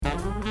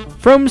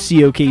From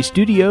COK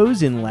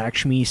Studios in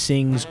Lakshmi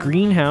Singh's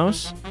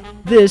greenhouse,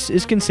 this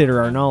is Consider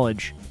Our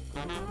Knowledge.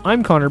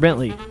 I'm Connor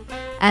Bentley.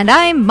 And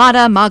I'm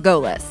Mata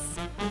Margolis.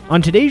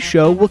 On today's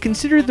show, we'll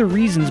consider the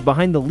reasons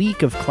behind the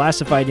leak of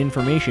classified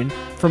information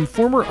from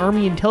former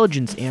Army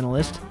intelligence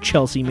analyst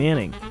Chelsea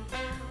Manning.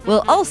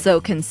 We'll also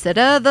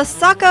consider the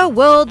Soccer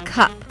World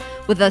Cup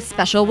with a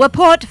special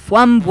report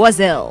from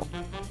Brazil.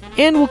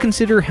 And we'll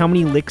consider how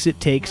many licks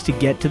it takes to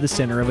get to the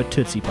center of a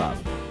Tootsie Pop.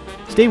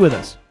 Stay with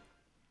us.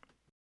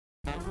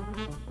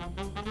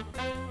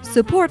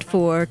 Support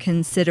for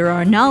Consider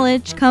Our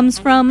Knowledge comes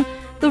from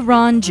the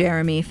Ron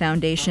Jeremy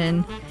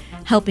Foundation,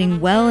 helping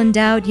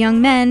well-endowed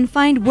young men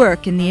find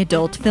work in the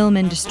adult film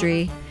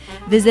industry.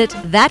 Visit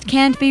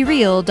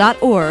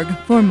thatcan'tbereal.org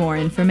for more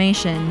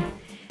information.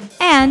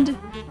 And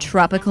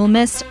Tropical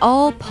Mist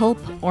All Pulp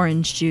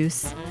Orange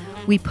Juice.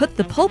 We put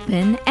the pulp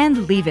in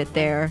and leave it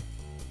there.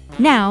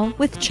 Now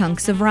with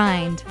chunks of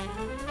rind.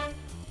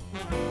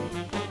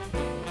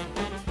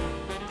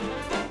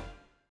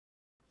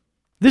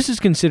 This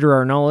is Consider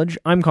Our Knowledge.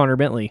 I'm Connor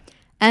Bentley.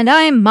 And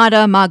I'm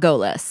Mata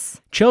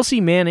Margolis.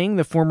 Chelsea Manning,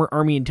 the former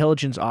Army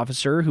intelligence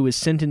officer who was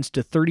sentenced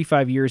to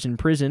 35 years in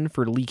prison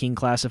for leaking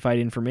classified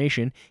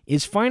information,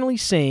 is finally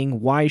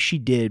saying why she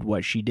did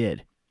what she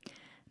did.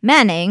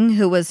 Manning,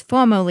 who was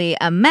formerly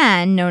a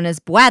man known as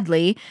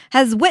Bradley,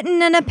 has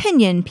written an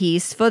opinion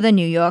piece for the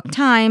New York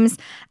Times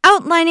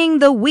outlining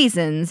the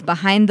reasons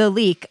behind the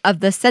leak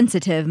of the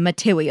sensitive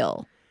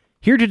material.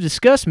 Here to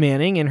discuss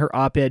Manning and her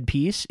op-ed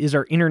piece is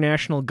our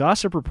international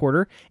gossip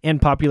reporter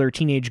and popular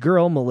teenage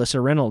girl,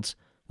 Melissa Reynolds.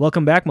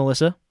 Welcome back,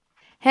 Melissa.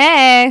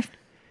 Hey!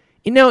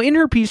 Now, in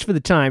her piece for the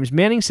Times,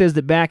 Manning says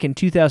that back in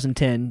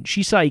 2010,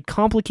 she saw a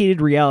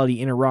complicated reality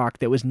in Iraq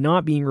that was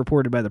not being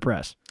reported by the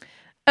press.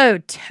 Oh,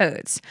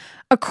 totes.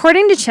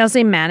 According to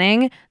Chelsea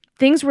Manning,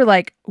 things were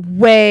like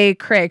way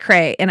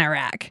cray-cray in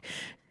Iraq.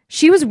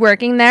 She was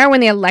working there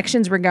when the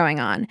elections were going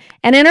on.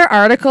 And in her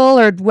article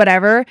or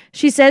whatever,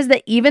 she says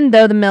that even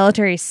though the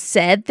military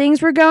said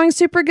things were going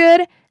super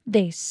good,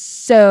 they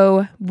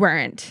so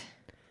weren't.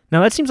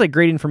 Now, that seems like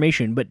great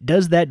information, but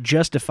does that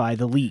justify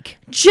the leak?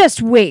 Just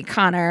wait,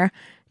 Connor.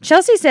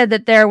 Chelsea said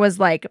that there was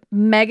like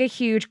mega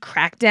huge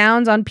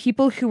crackdowns on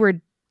people who were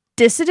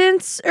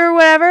dissidents or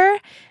whatever,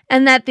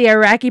 and that the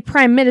Iraqi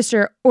prime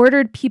minister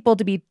ordered people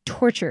to be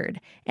tortured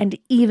and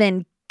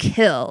even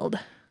killed.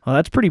 Well,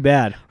 that's pretty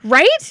bad.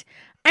 Right?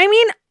 I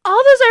mean,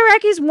 all those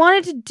Iraqis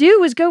wanted to do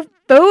was go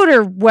vote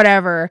or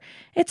whatever.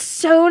 It's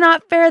so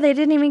not fair they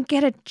didn't even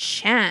get a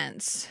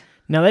chance.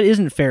 Now, that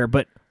isn't fair,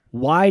 but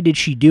why did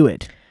she do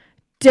it?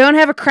 Don't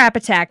have a crap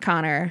attack,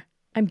 Connor.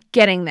 I'm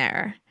getting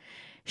there.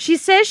 She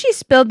says she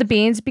spilled the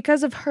beans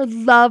because of her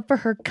love for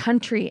her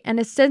country and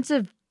a sense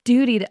of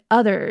duty to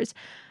others.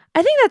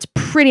 I think that's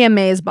pretty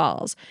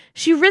amazeballs.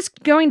 She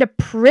risked going to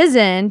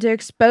prison to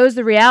expose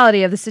the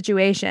reality of the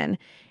situation.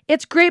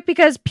 It's great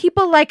because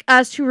people like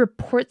us who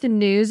report the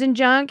news and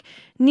junk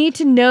need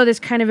to know this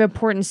kind of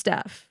important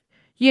stuff.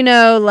 You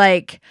know,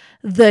 like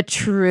the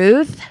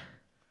truth.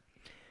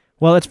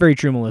 Well, that's very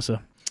true,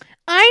 Melissa.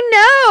 I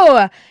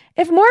know!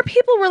 If more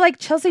people were like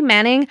Chelsea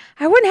Manning,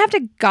 I wouldn't have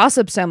to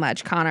gossip so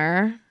much,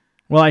 Connor.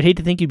 Well, I'd hate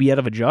to think you'd be out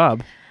of a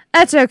job.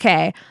 That's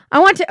okay. I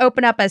want to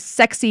open up a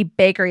sexy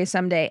bakery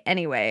someday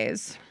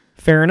anyways.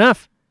 Fair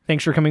enough.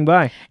 Thanks for coming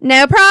by.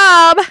 No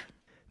prob!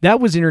 That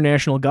was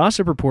international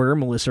gossip reporter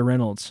Melissa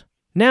Reynolds.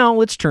 Now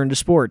let's turn to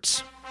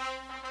sports.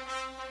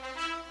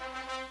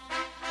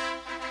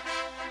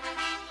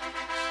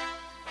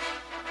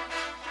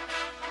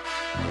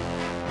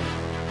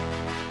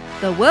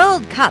 The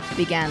World Cup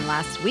began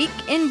last week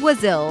in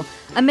Brazil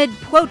amid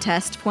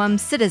protest from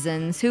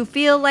citizens who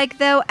feel like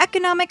their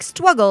economic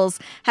struggles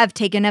have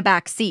taken a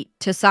back seat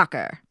to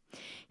soccer.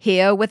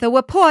 Here with a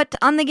report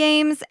on the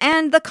games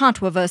and the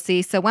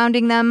controversy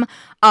surrounding them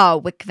are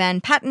Wick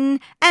Van Patten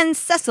and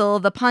Cecil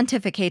the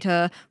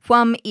Pontificator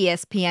from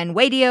ESPN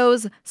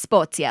Radio's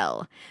Sports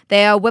Yell.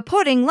 They are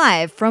reporting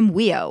live from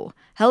Rio.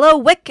 Hello,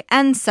 Wick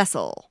and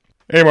Cecil.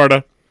 Hey,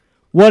 Marta.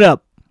 What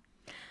up?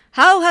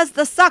 How has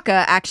the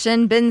soccer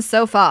action been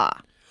so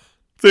far?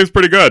 Seems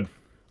pretty good.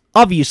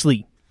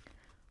 Obviously.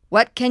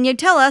 What can you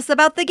tell us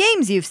about the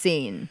games you've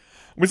seen?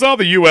 We saw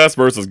the U.S.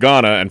 versus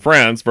Ghana and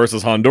France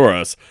versus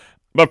Honduras.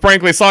 But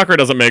frankly, soccer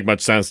doesn't make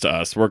much sense to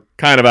us. We're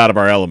kind of out of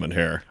our element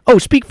here. Oh,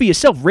 speak for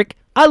yourself, Rick.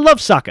 I love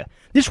soccer.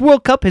 This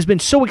World Cup has been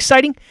so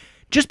exciting.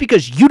 Just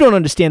because you don't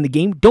understand the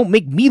game, don't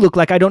make me look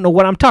like I don't know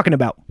what I'm talking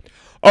about.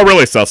 Oh,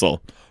 really,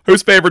 Cecil?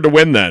 Who's favored to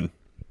win then?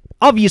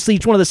 Obviously,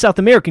 it's one of the South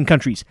American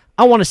countries.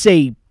 I want to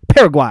say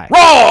Paraguay.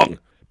 Wrong!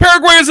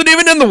 Paraguay isn't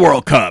even in the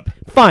World Cup.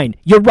 Fine,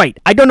 you're right.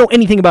 I don't know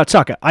anything about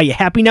soccer. Are you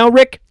happy now,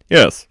 Rick?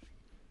 Yes.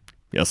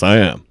 Yes, I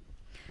am.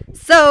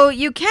 So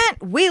you can't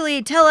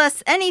really tell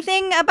us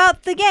anything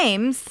about the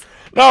games?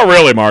 Not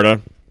really,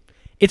 Marta.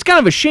 It's kind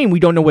of a shame we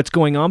don't know what's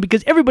going on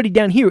because everybody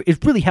down here is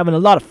really having a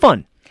lot of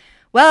fun.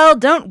 Well,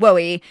 don't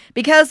worry,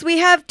 because we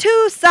have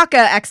two soccer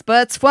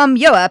experts from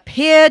Europe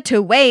here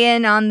to weigh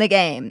in on the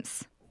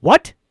games.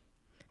 What?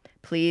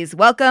 Please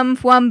welcome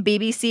from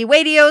BBC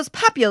Radio's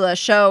popular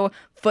show,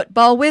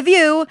 Football With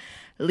You,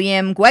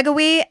 Liam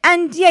Gregory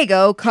and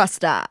Diego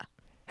Costa.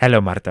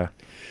 Hello, Marta.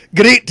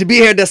 Great to be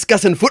here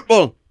discussing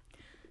football.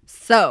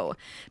 So,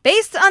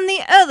 based on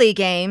the early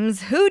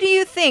games, who do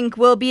you think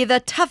will be the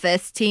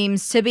toughest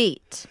teams to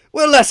beat?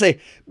 Well, Leslie,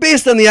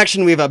 based on the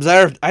action we've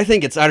observed, I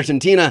think it's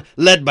Argentina,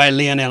 led by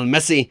Lionel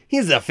Messi.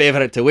 He's the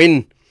favourite to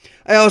win.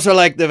 I also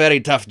like the very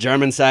tough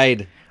German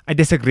side. I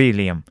disagree,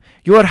 Liam.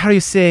 You are,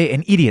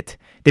 an idiot.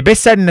 The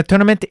best side in the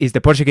tournament is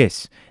the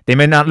Portuguese. They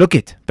may not look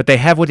it, but they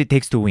have what it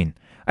takes to win.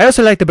 I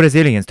also like the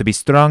Brazilians to be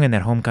strong in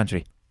their home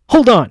country.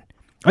 Hold on.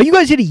 Are you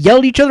guys here to yell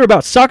at each other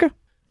about soccer?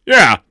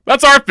 Yeah,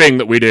 that's our thing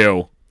that we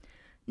do.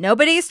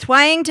 Nobody's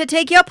trying to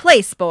take your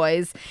place,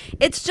 boys.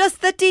 It's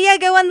just that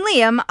Diego and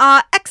Liam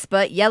are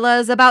expert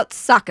yellers about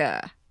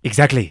soccer.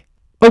 Exactly.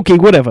 Okay,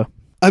 whatever.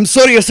 I'm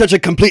sorry you're such a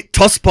complete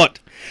tosspot.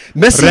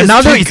 Messi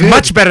Ronaldo is is too good.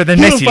 much better than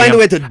He'll Messi, find a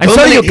way Liam. to I'm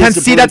sorry you dominate can't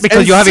his see that opponents because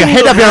and you have your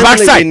head up your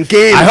single-handedly backside. win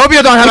games. I hope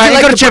you don't have Would an you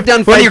like to handkerchief put down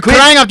when 5 you're quid?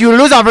 crying after you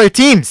lose over your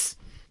teams.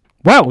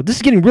 Wow, this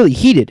is getting really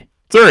heated.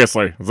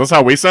 Seriously, is this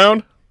how we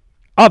sound?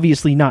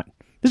 Obviously not.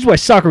 This is why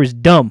soccer is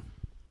dumb.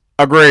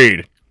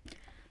 Agreed.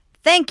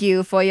 Thank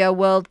you for your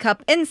World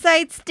Cup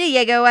insights,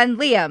 Diego and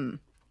Liam.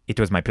 It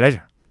was my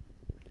pleasure.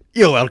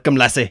 You're welcome,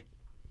 Lassie.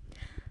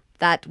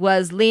 That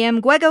was Liam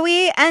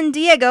Gregory and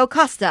Diego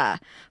Costa.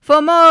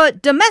 For more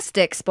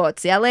domestic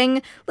sports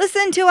yelling,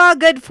 listen to our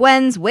good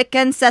friends Wick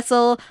and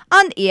Cecil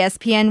on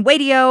ESPN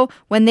Radio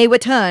when they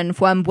return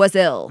from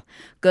Brazil.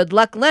 Good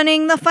luck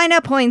learning the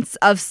finer points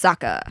of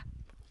soccer.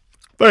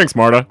 Thanks,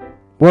 Marta.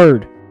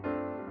 Word.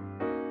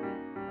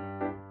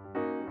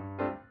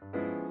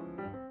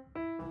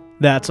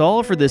 That's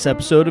all for this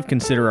episode of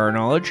Consider Our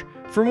Knowledge.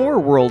 For more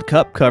World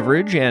Cup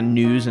coverage and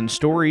news and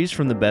stories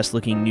from the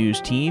best-looking news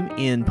team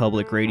in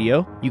public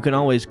radio, you can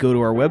always go to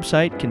our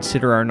website,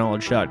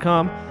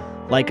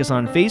 considerourknowledge.com, like us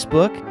on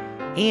Facebook,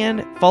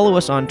 and follow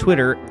us on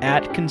Twitter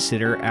at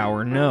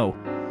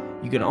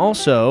ConsiderOurKnow. You can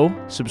also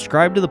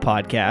subscribe to the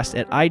podcast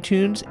at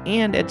iTunes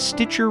and at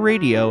Stitcher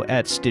Radio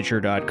at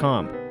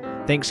Stitcher.com.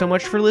 Thanks so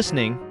much for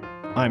listening.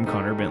 I'm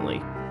Connor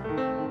Bentley.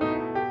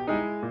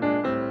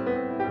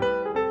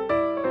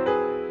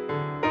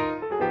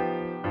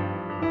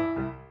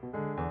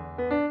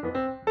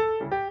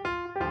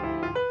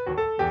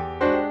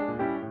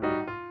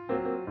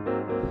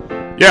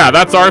 Yeah,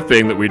 that's our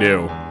thing that we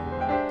do.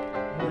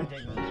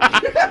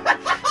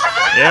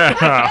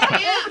 Yeah.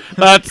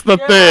 That's the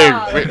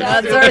thing.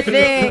 That's our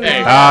thing.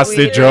 That's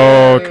the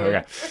joke.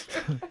 Okay.